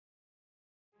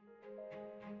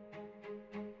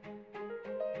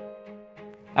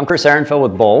I'm Chris Ehrenfeld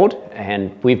with BOLD,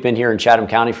 and we've been here in Chatham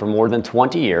County for more than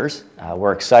 20 years.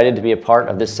 We're excited to be a part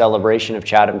of this celebration of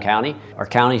Chatham County. Our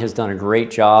county has done a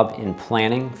great job in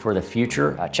planning for the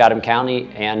future. Chatham County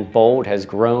and BOLD has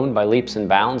grown by leaps and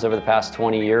bounds over the past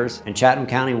 20 years, and Chatham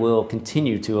County will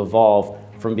continue to evolve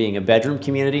from being a bedroom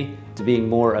community to being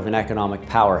more of an economic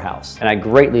powerhouse. And I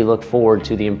greatly look forward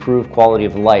to the improved quality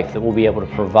of life that we'll be able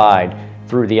to provide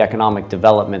through the economic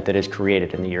development that is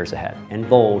created in the years ahead. And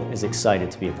BOLD is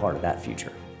excited to be a part of that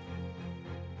future.